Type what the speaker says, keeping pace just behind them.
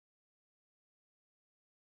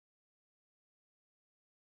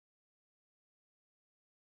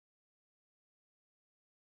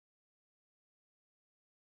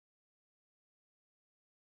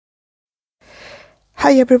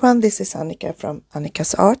Hi everyone, this is Annika from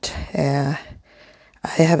Annika's Art. I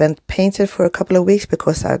haven't painted for a couple of weeks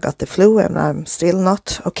because I got the flu and I'm still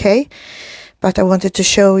not okay. But I wanted to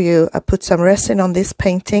show you, I put some resin on this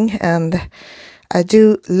painting and I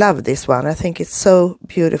do love this one. I think it's so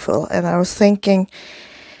beautiful, and I was thinking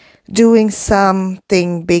doing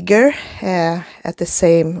something bigger with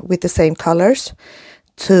the same colors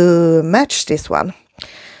to match this one.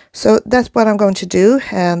 So that's what I'm going to do,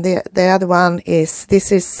 and the other one is,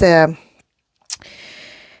 this is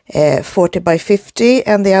 40 by 50,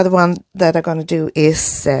 and the other one that I'm going to do is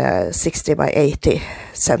 60 by 80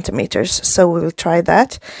 centimeters. So we will try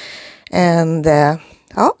that, and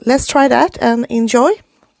let's try that and enjoy.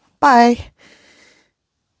 Bye.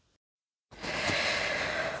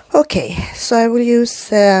 Okay, so I will use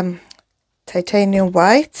titanium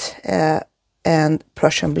white and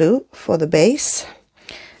Prussian blue for the base.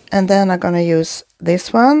 And then I'm going to use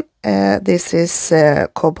this one. This is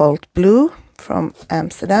cobalt blue from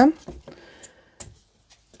Amsterdam.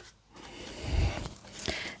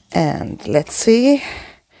 And let's see.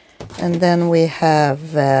 And then we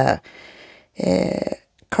have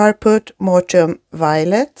Carput Mortum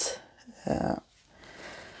Violet.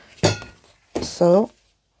 So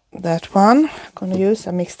that one I'm going to use.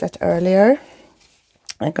 I mixed that earlier.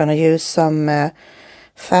 I'm going to use some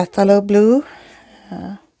Phthalo blue.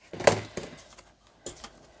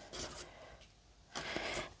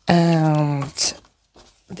 And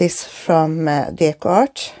this from Deco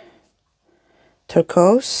Art,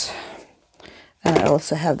 turquoise, and I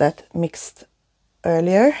also have that mixed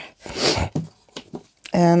earlier.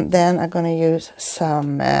 And then I'm going to use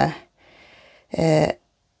some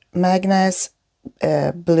Magnus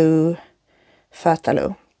blue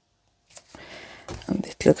Phthalo, and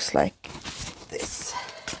it looks like this.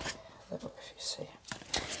 I don't know if you see.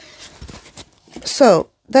 So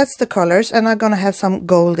that's the colors, and I'm gonna have some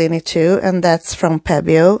gold in it too, and that's from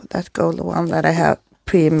Pebeo, that gold one that I have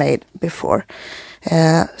pre-made before.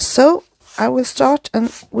 So I will start and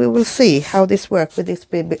we will see how this works with this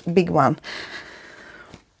big one.